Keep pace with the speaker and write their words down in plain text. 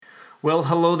Well,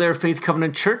 hello there, Faith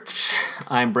Covenant Church.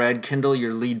 I'm Brad Kindle,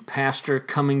 your lead pastor,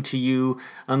 coming to you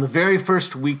on the very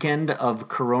first weekend of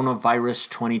coronavirus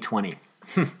 2020.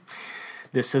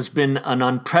 This has been an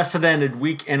unprecedented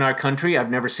week in our country. I've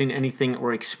never seen anything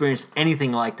or experienced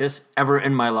anything like this ever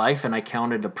in my life, and I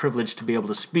count it a privilege to be able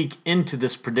to speak into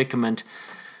this predicament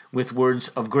with words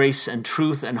of grace and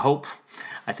truth and hope.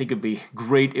 I think it'd be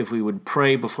great if we would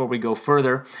pray before we go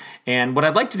further. And what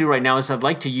I'd like to do right now is I'd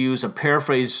like to use a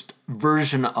paraphrased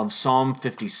version of Psalm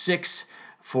 56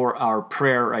 for our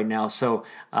prayer right now. So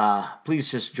please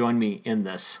just join me in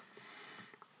this.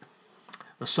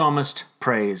 The psalmist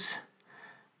prays,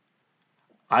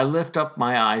 "I lift up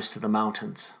my eyes to the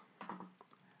mountains.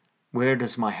 Where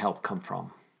does my help come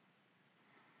from?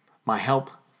 My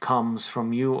help comes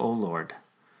from you, O Lord,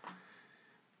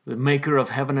 the maker of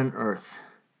heaven and earth.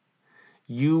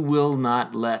 You will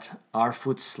not let our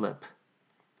foot slip.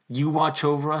 You watch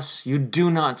over us. You do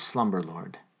not slumber,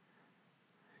 Lord.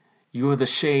 You are the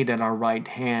shade at our right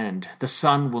hand. The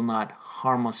sun will not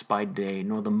harm us by day,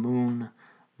 nor the moon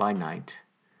by night.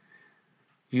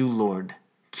 You, Lord,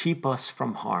 keep us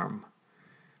from harm.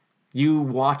 You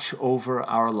watch over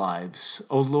our lives.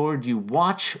 O Lord, you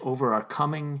watch over our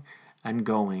coming and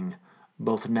going,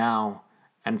 both now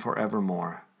and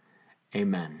forevermore.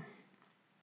 Amen."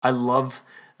 I love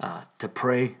to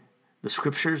pray the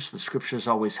Scriptures. The Scriptures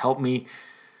always help me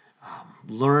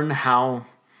learn how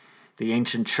the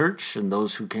ancient church and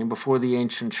those who came before the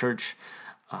ancient church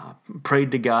prayed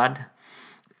to God.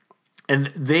 And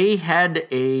they had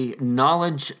a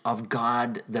knowledge of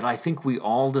God that I think we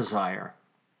all desire.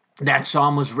 That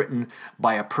psalm was written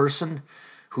by a person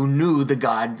who knew the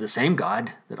God, the same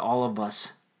God that all of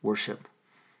us worship.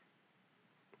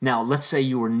 Now, let's say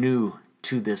you were new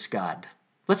to this God.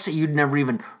 Let's say you'd never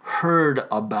even heard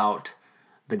about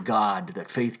the God that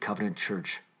Faith Covenant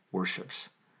Church worships.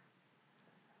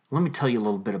 Let me tell you a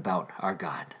little bit about our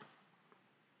God.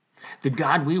 The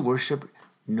God we worship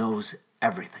knows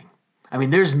everything. I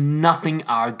mean, there's nothing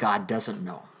our God doesn't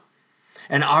know.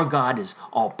 And our God is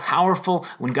all-powerful.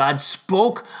 When God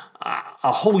spoke,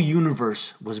 a whole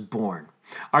universe was born.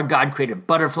 Our God created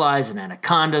butterflies and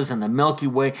anacondas and the Milky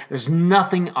Way. There's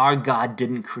nothing our God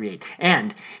didn't create.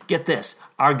 And get this,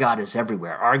 our God is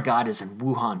everywhere. Our God is in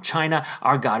Wuhan, China.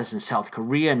 Our God is in South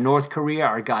Korea and North Korea.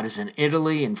 Our God is in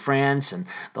Italy and France and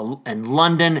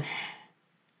London.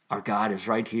 Our God is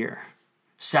right here,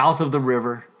 south of the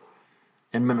river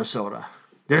in Minnesota.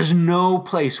 There's no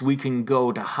place we can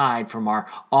go to hide from our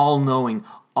all-knowing,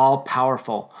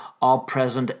 all-powerful,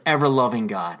 all-present, ever-loving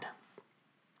God.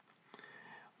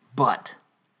 But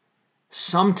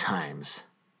sometimes,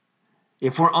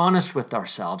 if we're honest with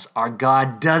ourselves, our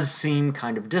God does seem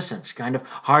kind of distant, kind of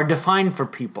hard to find for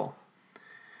people.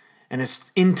 And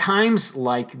it's in times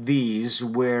like these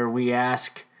where we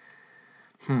ask,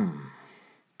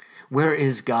 where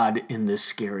is God in this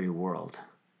scary world?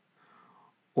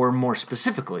 Or more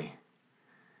specifically,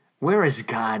 where is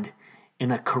God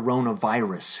in a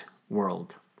coronavirus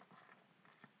world?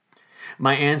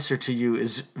 My answer to you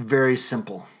is very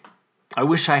simple. I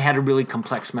wish I had a really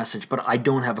complex message, but I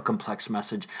don't have a complex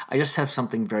message. I just have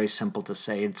something very simple to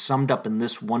say. It's summed up in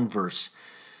this one verse.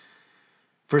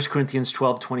 1 Corinthians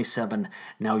 12:27.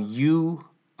 Now you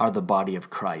are the body of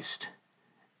Christ,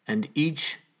 and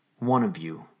each one of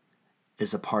you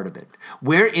is a part of it.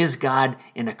 Where is God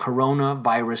in a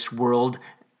coronavirus world?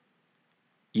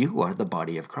 You are the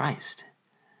body of Christ,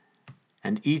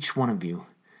 and each one of you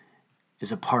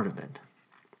is a part of it.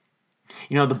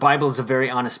 You know, the Bible is a very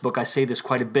honest book. I say this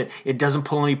quite a bit. It doesn't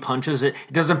pull any punches. It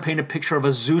doesn't paint a picture of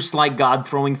a Zeus-like God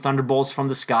throwing thunderbolts from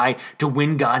the sky to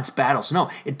win God's battles. No,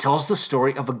 it tells the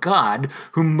story of a God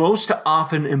who most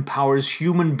often empowers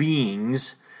human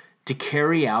beings to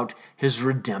carry out his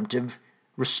redemptive,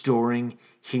 restoring,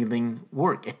 healing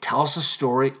work. It tells the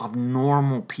story of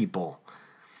normal people.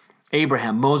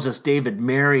 Abraham, Moses, David,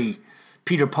 Mary,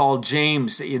 Peter, Paul,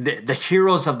 James, the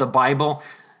heroes of the Bible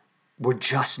were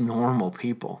just normal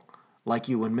people like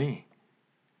you and me.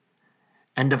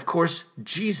 And of course,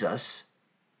 Jesus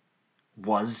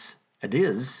was, and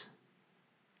is,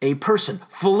 a person,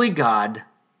 fully God,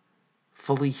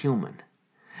 fully human.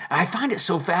 I find it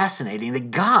so fascinating that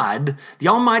God, the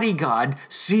Almighty God,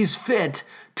 sees fit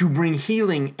to bring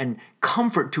healing and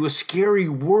comfort to a scary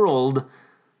world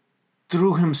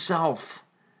through himself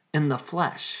in the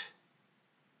flesh.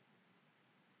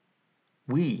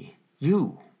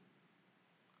 You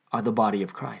are the body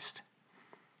of Christ.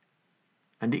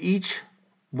 And each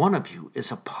one of you is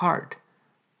a part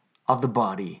of the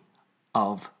body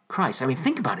of Christ. I mean,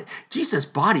 think about it. Jesus'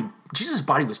 body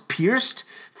was pierced,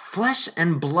 flesh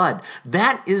and blood.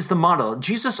 That is the model.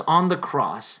 Jesus on the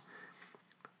cross,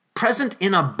 present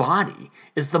in a body,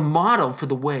 is the model for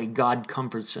the way God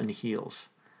comforts and heals.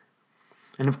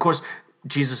 And of course,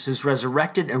 Jesus is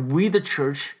resurrected, and we, the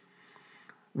church,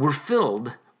 were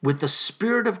filled with the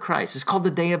Spirit of Christ. It's called the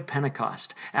Day of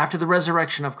Pentecost. After the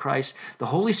resurrection of Christ, the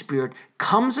Holy Spirit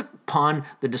comes upon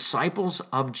the disciples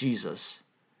of Jesus,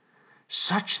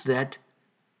 such that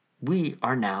we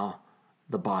are now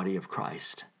the body of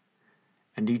Christ.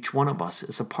 And each one of us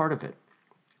is a part of it.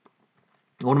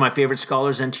 One of my favorite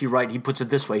scholars, N.T. Wright, he puts it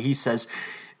this way. He says,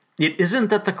 "It isn't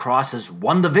that the cross has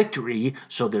won the victory,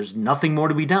 so there's nothing more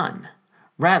to be done.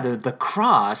 Rather, the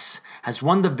cross has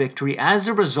won the victory, as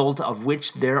a result of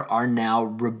which there are now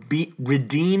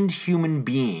redeemed human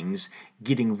beings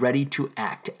getting ready to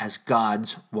act as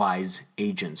God's wise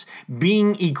agents,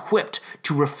 being equipped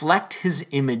to reflect his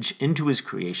image into his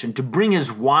creation, to bring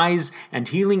his wise and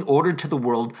healing order to the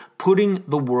world, putting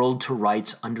the world to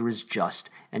rights under his just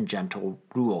and gentle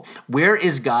rule." Where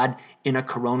is God in a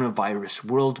coronavirus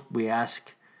world, we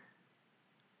ask?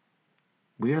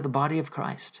 We are the body of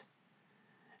Christ.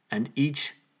 And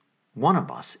each one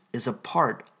of us is a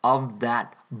part of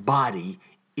that body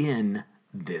in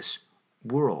this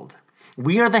world.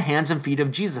 We are the hands and feet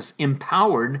of Jesus,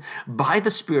 empowered by the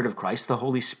Spirit of Christ, the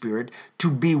Holy Spirit, to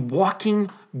be walking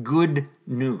good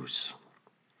news.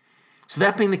 So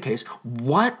that being the case,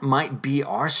 what might be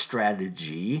our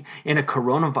strategy in a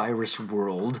coronavirus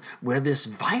world where this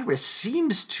virus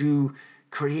seems to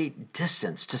create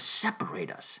distance, to separate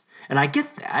us? And I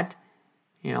get that.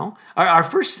 Our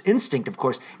first instinct, of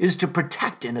course, is to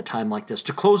protect in a time like this,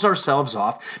 to close ourselves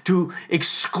off, to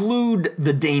exclude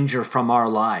the danger from our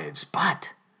lives.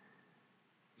 But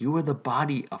you are the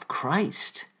body of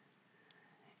Christ,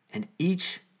 and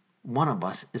each one of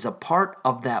us is a part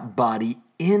of that body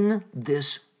in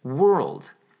this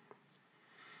world.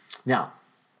 Now,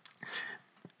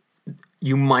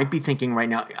 you might be thinking right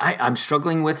now, I'm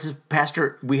struggling with,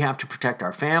 Pastor, we have to protect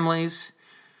our families.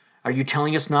 Are you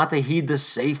telling us not to heed the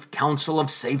safe counsel of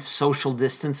safe social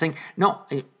distancing? No,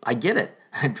 I get it.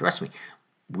 Trust me.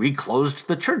 We closed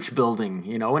the church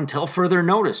building, until further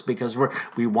notice because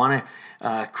we want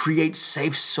to create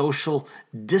safe social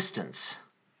distance.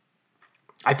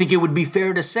 I think it would be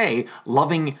fair to say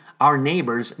loving our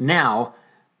neighbors now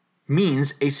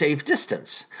means a safe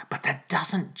distance. But that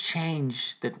doesn't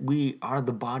change that we are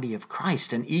the body of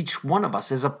Christ, and each one of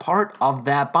us is a part of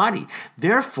that body.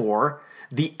 Therefore,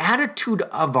 the attitude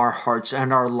of our hearts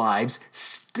and our lives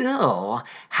still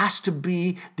has to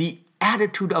be the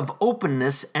attitude of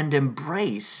openness and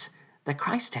embrace that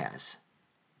Christ has.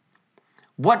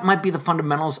 What might be the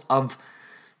fundamentals of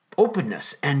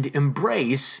openness and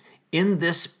embrace in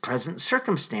this present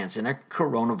circumstance in a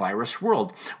coronavirus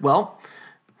world? Well,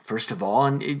 first of all,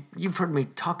 and you've heard me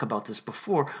talk about this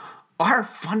before, our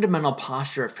fundamental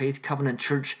posture at Faith Covenant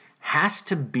Church has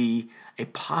to be a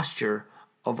posture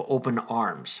of open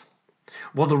arms.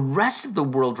 While the rest of the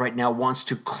world right now wants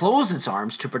to close its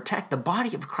arms to protect, the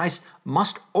body of Christ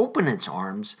must open its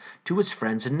arms to its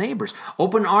friends and neighbors.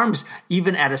 Open arms,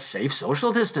 even at a safe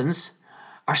social distance,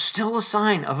 are still a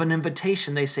sign of an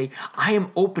invitation. They say, I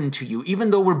am open to you. Even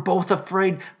though we're both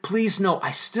afraid, please know I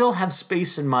still have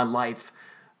space in my life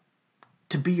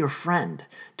to be your friend,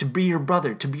 to be your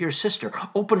brother, to be your sister.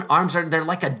 Open arms they're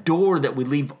like a door that we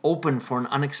leave open for an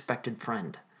unexpected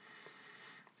friend.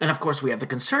 And of course, we have the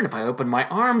concern, if I open my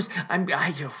arms, I'm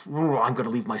going to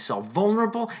leave myself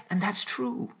vulnerable. And that's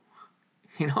true.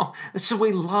 That's the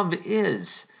way love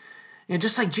is.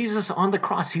 Just like Jesus on the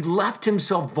cross, he left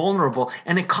himself vulnerable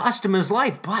and it cost him his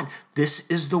life. But this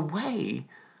is the way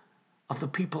of the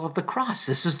people of the cross.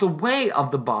 This is the way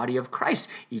of the body of Christ.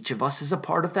 Each of us is a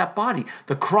part of that body.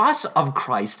 The cross of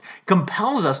Christ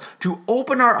compels us to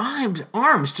open our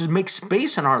arms to make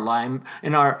space in our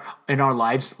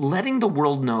lives, letting the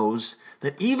world knows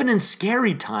that even in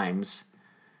scary times,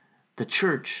 the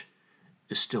church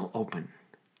is still open.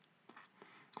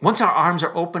 Once our arms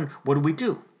are open, what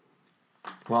do?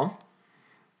 Well,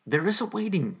 there is a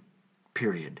waiting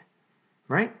period,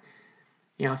 right?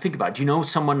 Think about it. Do you know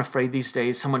someone afraid these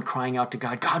days? Someone crying out to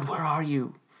God, God, where are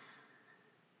you?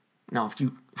 Now,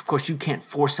 of course, you can't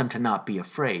force them to not be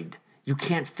afraid. You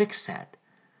can't fix that.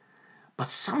 But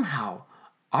somehow,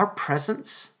 our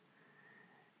presence,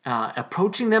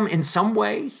 approaching them in some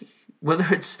way,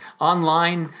 whether it's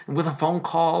online, with a phone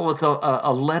call, with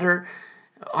a letter,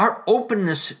 our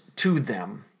openness to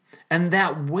them and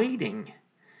that waiting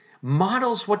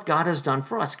models what God has done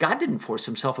for us. God didn't force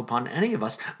himself upon any of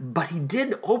us, but he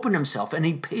did open himself, and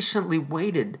he patiently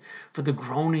waited for the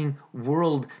groaning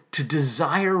world to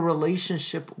desire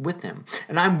relationship with him.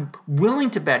 And I'm willing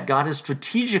to bet God has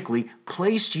strategically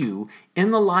placed you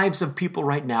in the lives of people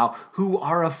right now who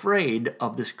are afraid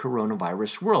of this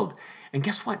coronavirus world. And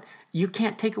guess what? You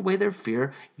can't take away their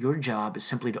fear. Your job is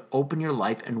simply to open your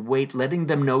life and wait, letting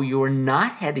them know you are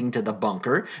not heading to the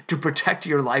bunker to protect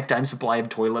your lifetime supply of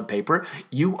toilet paper.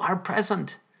 You are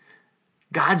present.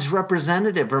 God's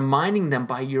representative, reminding them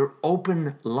by your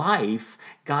open life,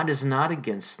 God is not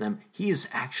against them. He is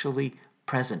actually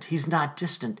present. He's not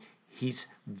distant. He's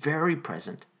very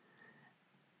present.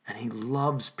 And he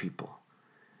loves people.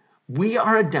 We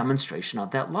are a demonstration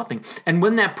of that loving. And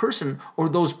when that person or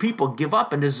those people give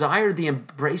up and desire the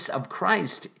embrace of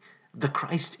Christ, the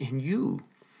Christ in you,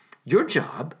 your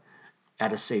job,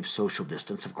 at a safe social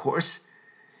distance, of course,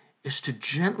 is to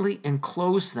gently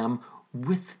enclose them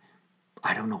with,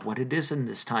 I don't know what it is in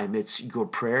this time. It's your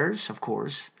prayers, of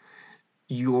course,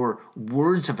 your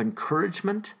words of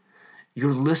encouragement,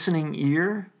 your listening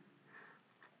ear.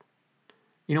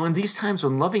 You know, in these times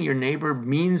when loving your neighbor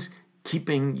means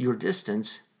keeping your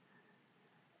distance,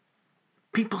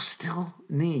 people still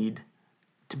need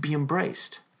to be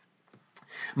embraced.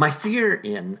 My fear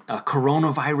in a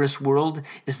coronavirus world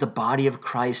is the body of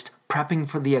Christ prepping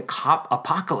for the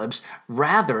apocalypse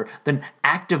rather than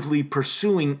actively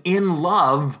pursuing in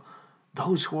love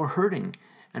those who are hurting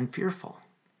and fearful.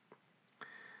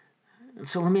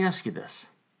 So let me ask you this.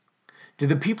 Do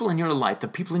the people in your life, the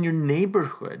people in your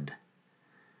neighborhood,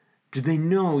 do they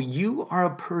know you are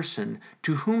a person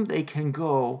to whom they can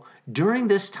go during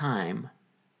this time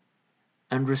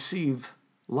and receive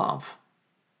love?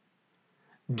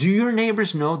 Do your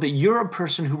neighbors know that you're a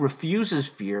person who refuses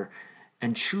fear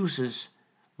and chooses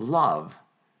love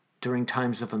during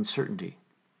times of uncertainty?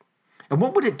 And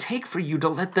what would it take for you to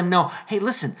let them know, hey,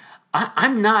 listen,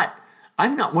 I'm not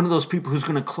one of those people who's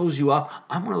going to close you off.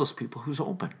 I'm one of those people who's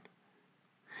open.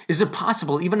 Is it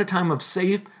possible, even a time of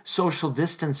safe social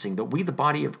distancing, that we, the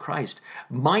body of Christ,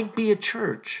 might be a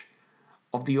church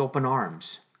of the open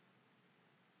arms,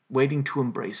 waiting to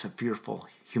embrace a fearful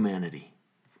humanity?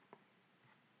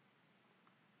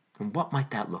 And what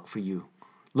might that look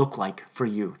like for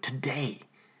you today?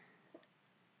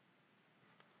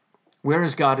 Where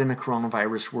is God in a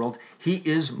coronavirus world? He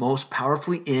is most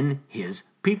powerfully in his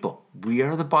people. We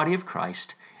are the body of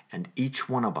Christ, and each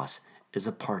one of us is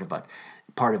a part of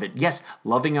it. Yes,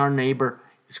 loving our neighbor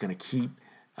is going to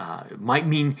might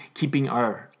mean keeping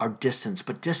our distance,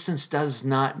 but distance does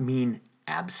not mean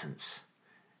absence.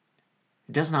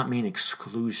 It does not mean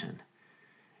exclusion.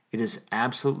 It is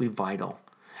absolutely vital.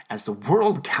 As the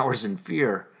world cowers in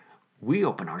fear, we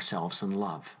open ourselves in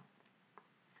love.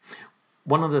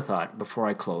 One other thought before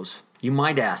I close. You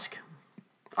might ask,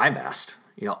 I've asked,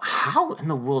 how in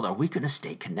the world are we going to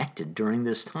stay connected during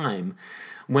this time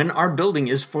when our building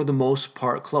is for the most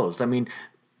part closed? I mean,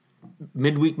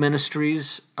 midweek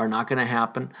ministries are not going to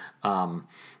happen.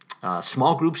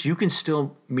 Small groups, you can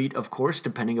still meet, of course,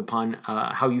 depending upon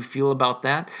how you feel about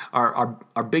that.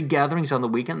 Our big gatherings on the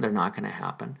weekend, they're not going to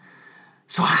happen.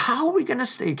 So how are we going to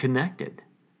stay connected?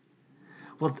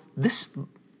 Well, this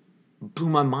blew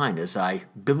my mind as I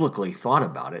biblically thought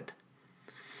about it.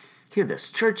 Hear this,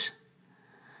 church.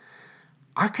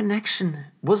 Our connection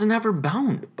was never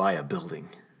bound by a building.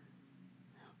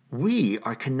 We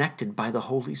are connected by the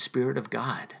Holy Spirit of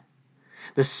God.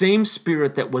 The same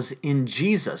Spirit that was in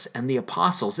Jesus and the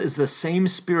apostles is the same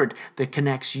Spirit that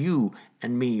connects you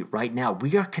and me right now.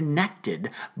 We are connected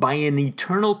by an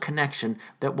eternal connection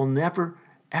that will never,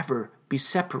 ever be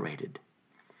separated.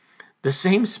 The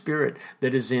same Spirit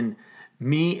that is in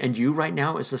me and you right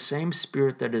now is the same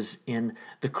Spirit that is in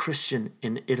the Christian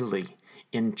in Italy,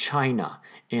 in China,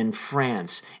 in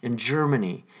France, in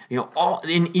Germany, all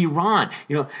in Iran.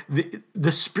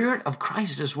 The Spirit of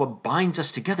Christ is what binds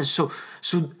us together. So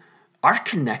our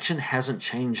connection hasn't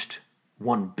changed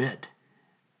one bit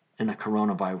in a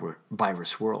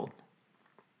coronavirus world.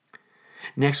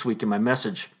 Next week in my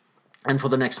message, and for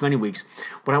the next many weeks,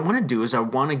 what I want to do is I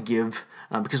want to give,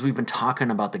 because we've been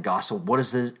talking about the gospel, what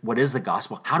is the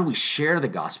gospel? How do we share the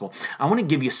gospel? I want to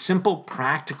give you simple,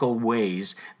 practical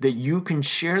ways that you can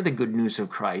share the good news of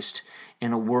Christ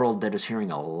in a world that is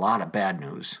hearing a lot of bad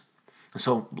news.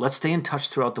 So let's stay in touch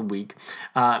throughout the week.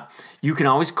 You can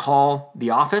always call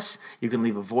the office. You can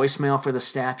leave a voicemail for the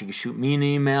staff. You can shoot me an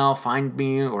email, find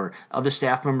me or other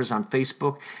staff members on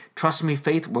Facebook. Trust me,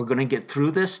 Faith, we're going to get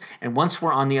through this. And once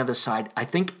we're on the other side, I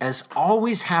think as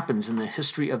always happens in the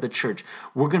history of the church,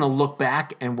 we're going to look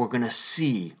back and we're going to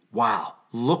see, wow,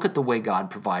 Look at the way God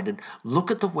provided.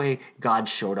 Look at the way God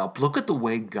showed up. Look at the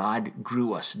way God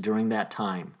grew us during that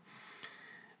time.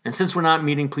 And since we're not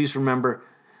meeting, please remember,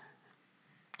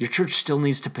 your church still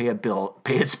needs to pay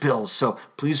its bills. So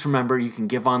please remember, you can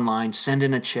give online, send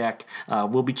in a check.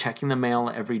 We'll be checking the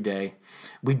mail every day.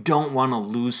 We don't want to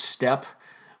lose step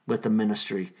with the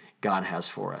ministry God has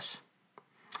for us.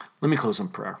 Let me close in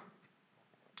prayer.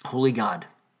 Holy God,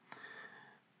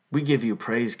 we give you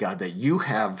praise, God, that you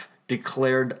have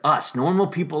declared us, normal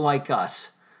people like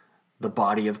us, the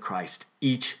body of Christ.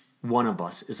 Each one of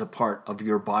us is a part of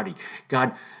your body.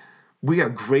 God, we are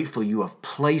grateful you have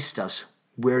placed us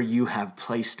where you have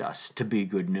placed us to be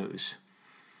good news.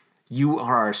 You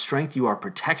are our strength, you are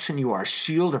protection, you are a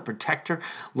shield, a protector.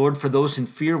 Lord, for those in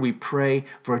fear, we pray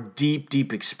for a deep,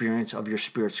 deep experience of your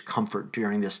Spirit's comfort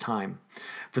during this time.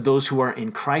 For those who are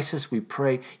in crisis, we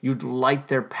pray you'd light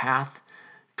their path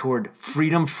toward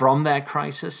freedom from that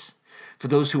crisis. For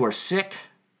those who are sick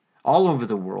all over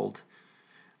the world,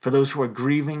 for those who are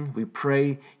grieving, we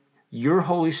pray your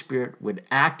Holy Spirit would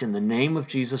act in the name of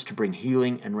Jesus to bring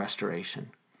healing and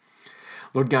restoration.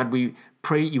 Lord God, we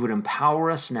pray you would empower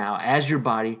us now as your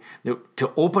body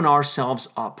to open ourselves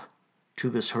up to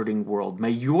this hurting world. May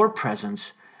your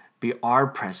presence be our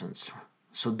presence,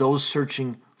 so those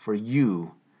searching for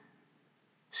you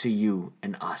see you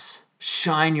in us.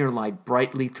 Shine your light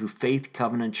brightly through Faith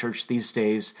Covenant Church these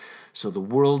days so the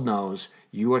world knows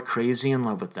you are crazy in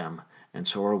love with them, and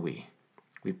so are we.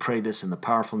 We pray this in the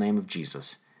powerful name of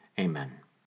Jesus. Amen.